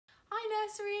Hi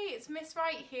nursery, it's Miss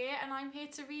Wright here and I'm here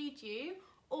to read you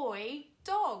Oi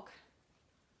Dog.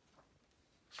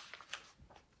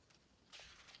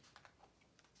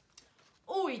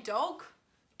 Oi dog,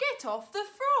 get off the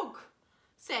frog,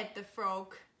 said the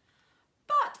frog.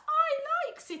 But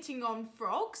I like sitting on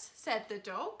frogs, said the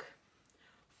dog.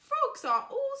 Frogs are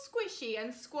all squishy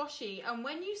and squashy and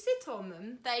when you sit on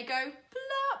them they go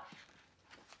plop.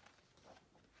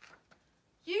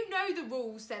 You know the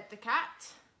rules, said the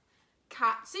cat.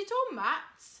 Cats sit on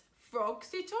mats, frogs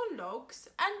sit on logs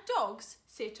and dogs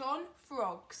sit on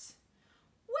frogs.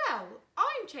 Well,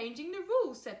 I'm changing the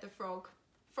rules, said the frog.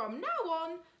 From now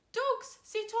on, dogs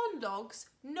sit on logs,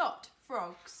 not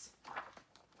frogs.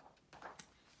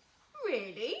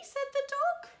 Really, said the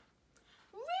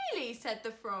dog. Really, said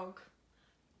the frog.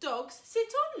 Dogs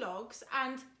sit on logs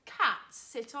and cats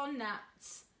sit on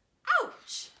gnats.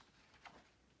 Ouch!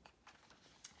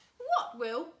 What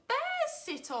will bears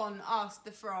sit on? Asked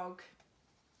the frog.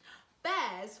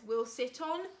 Bears will sit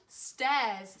on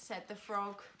stairs, said the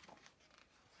frog.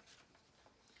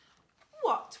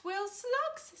 What will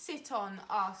slugs sit on?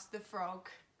 Asked the frog.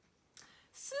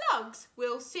 Slugs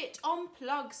will sit on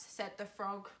plugs, said the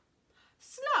frog.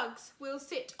 Slugs will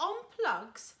sit on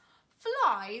plugs.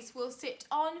 Flies will sit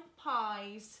on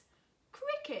pies.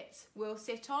 Crickets will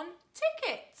sit on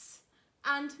tickets.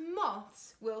 And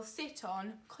moths will sit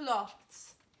on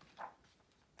cloths.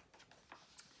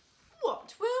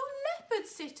 What will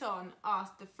leopards sit on?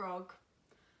 Asked the frog.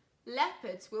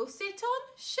 Leopards will sit on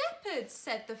shepherds,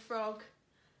 said the frog.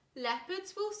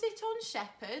 Leopards will sit on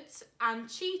shepherds and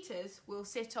cheetahs will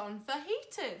sit on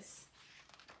fajitas.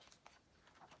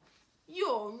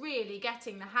 You're really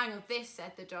getting the hang of this,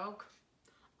 said the dog.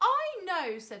 I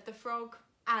know, said the frog,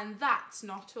 and that's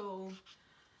not all.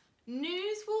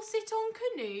 Gnus will sit on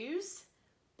canoes,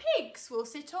 pigs will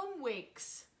sit on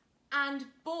wigs, and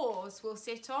boars will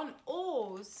sit on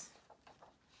oars.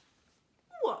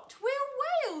 What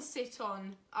will whales sit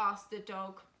on? Asked the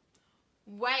dog.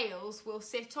 Whales will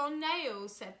sit on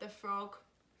nails, said the frog.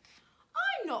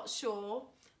 I'm not sure.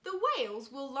 The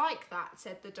whales will like that,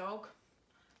 said the dog.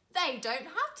 They don't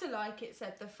have to like it,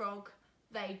 said the frog.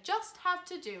 They just have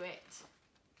to do it.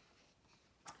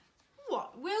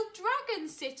 What will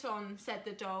dragons sit on? Said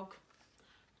the dog.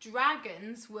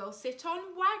 Dragons will sit on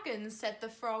wagons, said the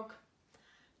frog.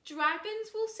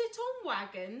 Dragons will sit on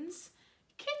wagons,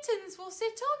 kittens will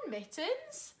sit on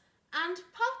mittens, and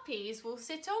puppies will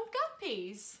sit on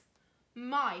guppies.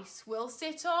 Mice will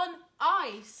sit on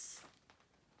ice.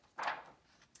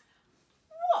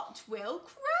 What will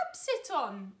crabs sit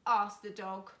on? Asked the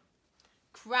dog.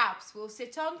 Crabs will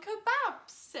sit on kebabs,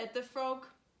 said the frog.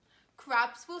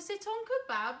 Crabs will sit on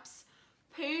kebabs,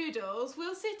 poodles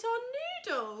will sit on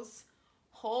noodles,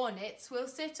 hornets will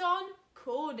sit on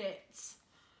cornets,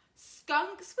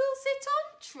 skunks will sit on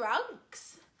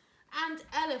trunks, and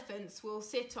elephants will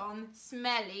sit on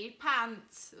smelly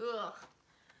pants. Ugh.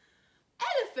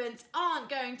 Elephants aren't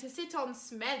going to sit on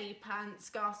smelly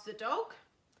pants, gasped the dog.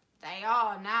 They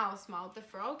are now, smiled the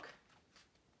frog.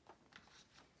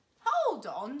 Hold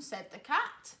on, said the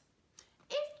cat.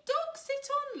 If dogs sit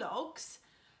on logs,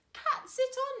 cats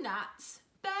sit on gnats,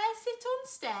 bears sit on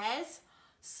stairs,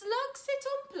 slugs sit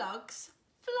on plugs,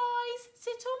 flies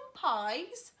sit on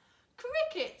pies,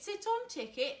 crickets sit on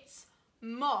tickets,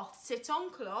 moths sit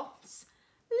on cloths,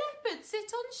 leopards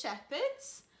sit on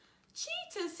shepherds,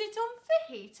 cheetahs sit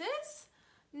on fajitas,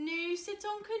 gnus sit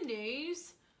on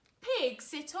canoes, pigs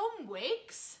sit on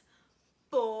wigs,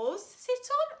 boars sit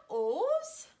on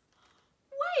oars,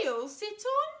 whales sit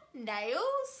on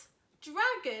nails,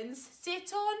 dragons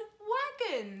sit on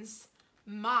wagons,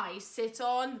 mice sit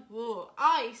on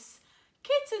ice,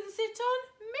 kittens sit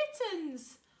on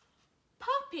mittens,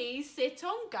 puppies sit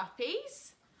on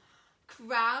guppies,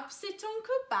 crabs sit on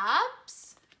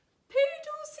kebabs,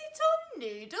 poodles sit on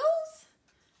noodles,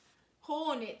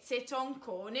 hornets sit on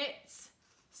cornets,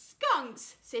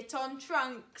 skunks sit on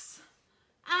trunks,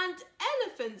 and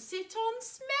elephants sit on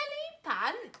smelly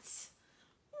pants.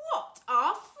 What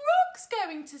are frogs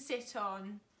going to sit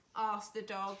on? Asked the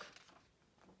dog.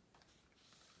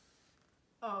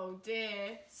 Oh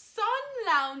dear, sun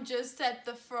loungers, said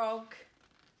the frog.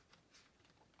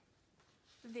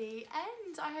 The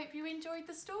end. I hope you enjoyed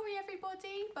the story,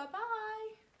 everybody.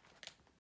 Bye-bye.